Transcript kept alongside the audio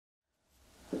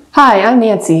Hi, I'm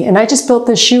Nancy, and I just built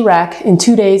this shoe rack in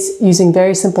 2 days using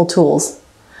very simple tools.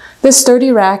 This sturdy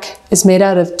rack is made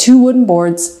out of 2 wooden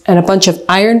boards and a bunch of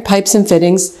iron pipes and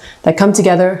fittings that come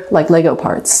together like Lego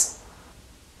parts.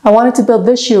 I wanted to build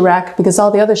this shoe rack because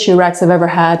all the other shoe racks I've ever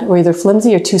had were either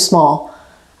flimsy or too small.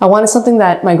 I wanted something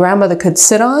that my grandmother could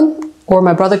sit on or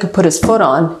my brother could put his foot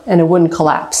on and it wouldn't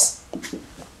collapse.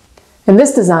 In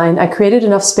this design, I created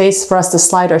enough space for us to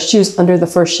slide our shoes under the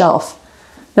first shelf.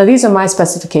 Now these are my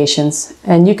specifications,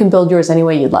 and you can build yours any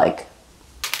way you'd like.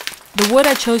 The wood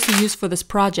I chose to use for this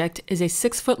project is a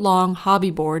 6-foot-long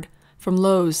hobby board from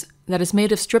Lowe's that is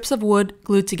made of strips of wood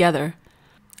glued together.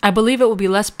 I believe it will be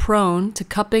less prone to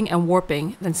cupping and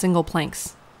warping than single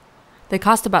planks. They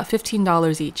cost about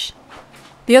 $15 each.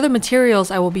 The other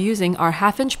materials I will be using are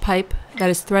 1/2-inch pipe that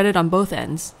is threaded on both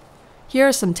ends. Here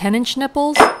are some 10-inch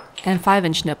nipples and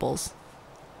 5-inch nipples.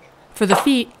 For the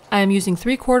feet, I am using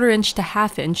 3/4 inch to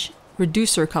 1/2 inch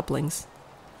reducer couplings.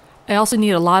 I also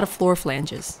need a lot of floor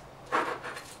flanges.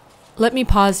 Let me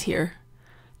pause here.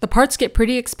 The parts get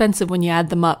pretty expensive when you add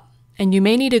them up, and you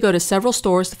may need to go to several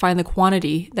stores to find the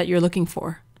quantity that you're looking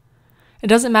for. It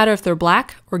doesn't matter if they're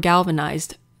black or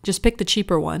galvanized, just pick the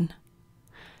cheaper one.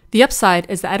 The upside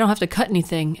is that I don't have to cut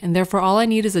anything, and therefore all I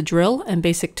need is a drill and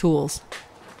basic tools.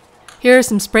 Here is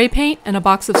some spray paint and a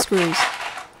box of screws.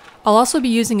 I'll also be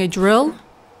using a drill,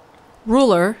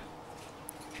 ruler,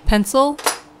 pencil,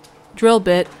 drill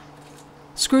bit,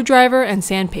 screwdriver, and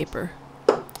sandpaper.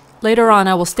 Later on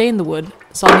I will stain the wood,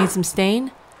 so I'll need some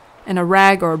stain and a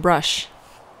rag or a brush.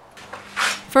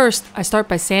 First, I start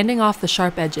by sanding off the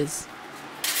sharp edges.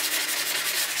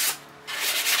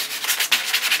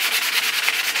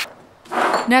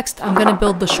 Next, I'm going to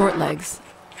build the short legs.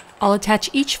 I'll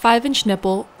attach each 5-inch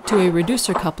nipple to a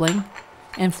reducer coupling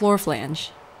and floor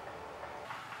flange.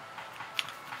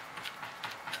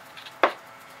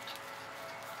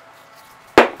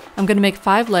 I'm going to make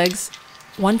 5 legs,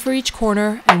 1 for each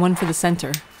corner and 1 for the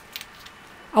center.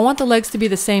 I want the legs to be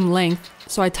the same length,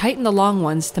 so I tighten the long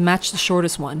ones to match the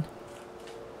shortest one.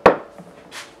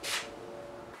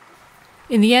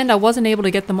 In the end, I wasn't able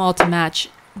to get them all to match,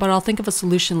 but I'll think of a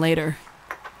solution later.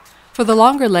 For the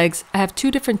longer legs, I have 2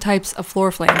 different types of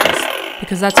floor flanges,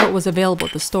 because that's what was available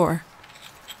at the store.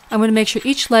 I'm going to make sure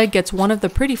each leg gets one of the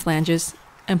pretty flanges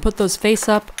and put those face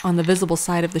up on the visible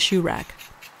side of the shoe rack.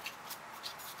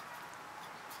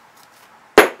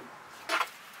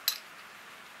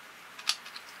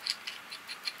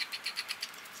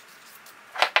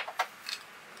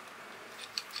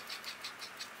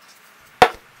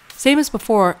 Same as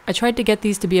before, I tried to get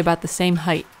these to be about the same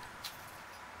height.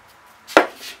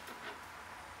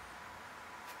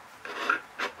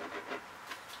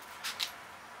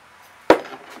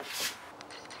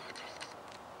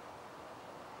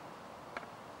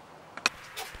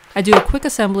 I do a quick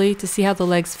assembly to see how the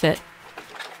legs fit.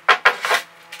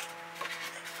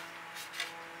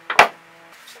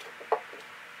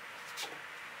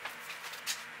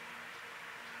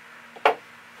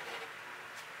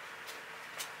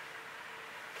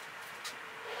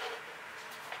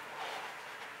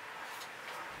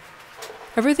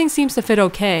 Everything seems to fit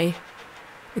okay,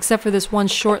 except for this one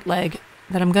short leg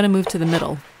that I'm going to move to the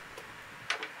middle.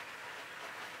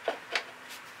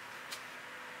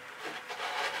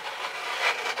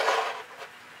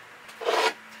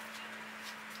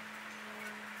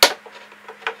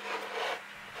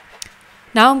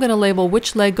 Now I'm going to label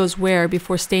which leg goes where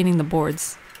before staining the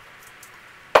boards.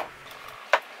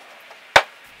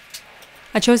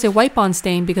 I chose a wipe-on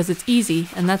stain because it's easy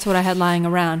and that's what I had lying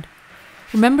around.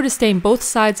 Remember to stain both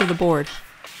sides of the board.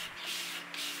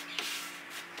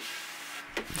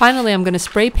 Finally, I'm going to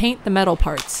spray paint the metal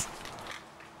parts.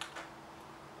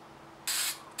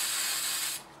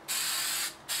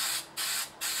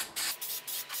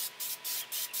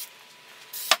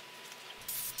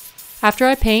 After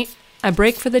I paint, I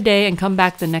break for the day and come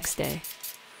back the next day.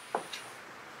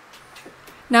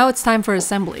 Now it's time for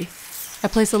assembly. I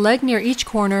place a leg near each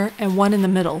corner and one in the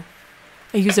middle.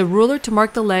 I use a ruler to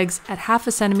mark the legs at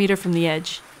 1/2 centimeter from the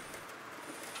edge.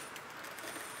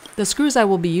 The screws I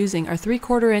will be using are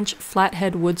 3/4 inch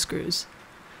flathead wood screws.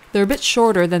 They're a bit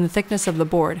shorter than the thickness of the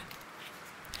board.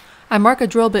 I mark a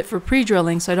drill bit for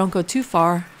pre-drilling so I don't go too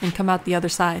far and come out the other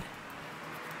side.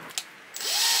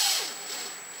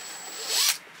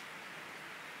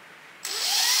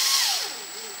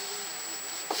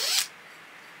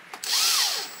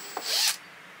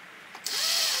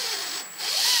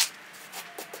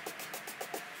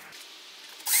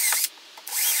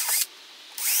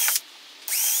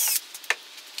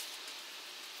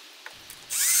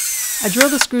 I drill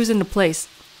the screws into place,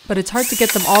 but it's hard to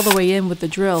get them all the way in with the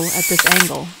drill at this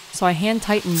angle, so so I hand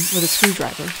tighten with a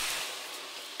screwdriver.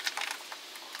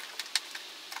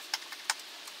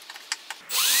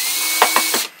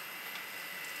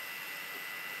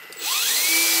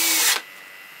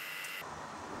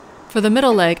 For the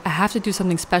middle leg, I have to do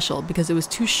something special because it was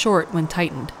too short when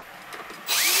tightened.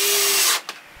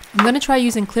 I'm going to try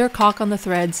using clear caulk on the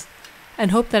threads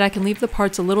and hope that I can leave the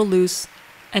parts a little loose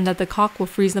and that the caulk will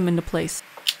freeze them into place.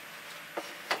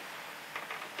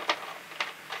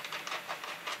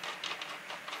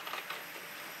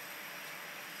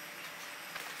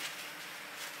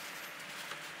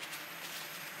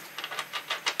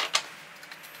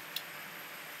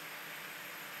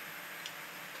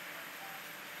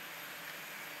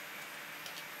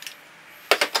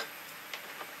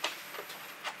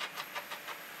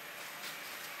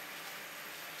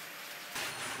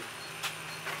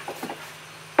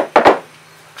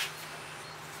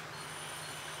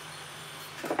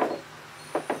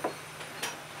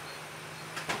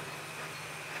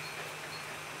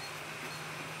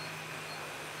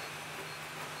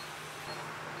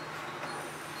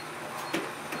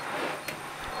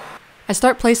 I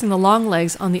start placing the long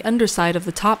legs on the underside of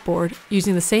the top board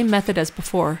using the same method as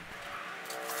before.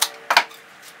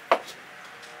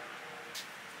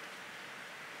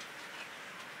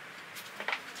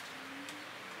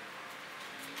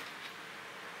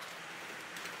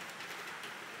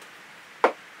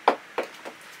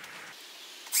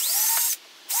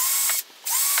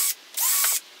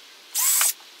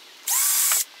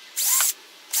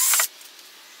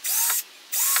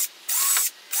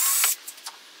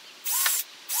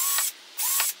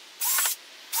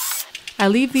 I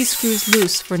leave these screws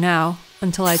loose for now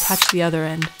until I attach the other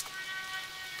end.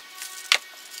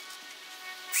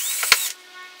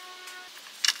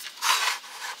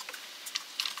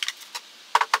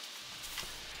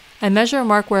 I measure and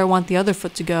mark where I want the other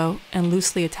foot to go and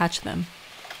loosely attach them.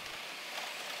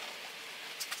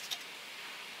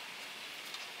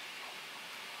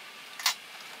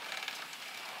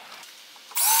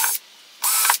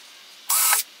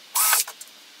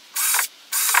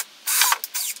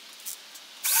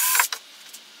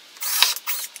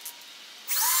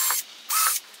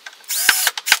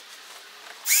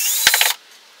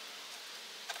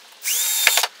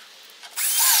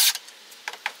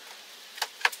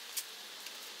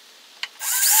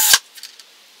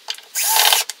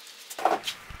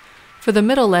 For the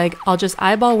middle leg, I'll just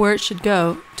eyeball where it should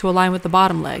go to align with the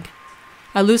bottom leg.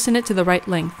 I loosen it to the right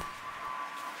length.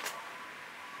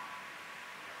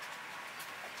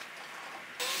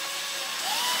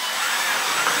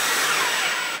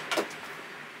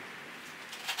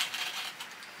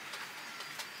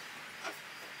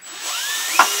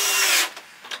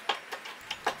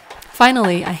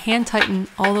 Finally, I hand tighten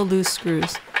all the loose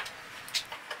screws.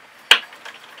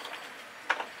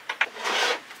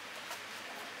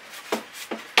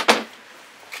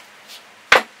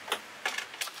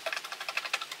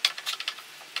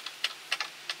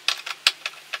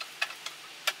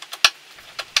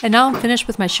 And now I'm finished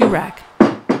with my shoe rack.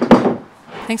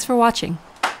 Thanks for watching.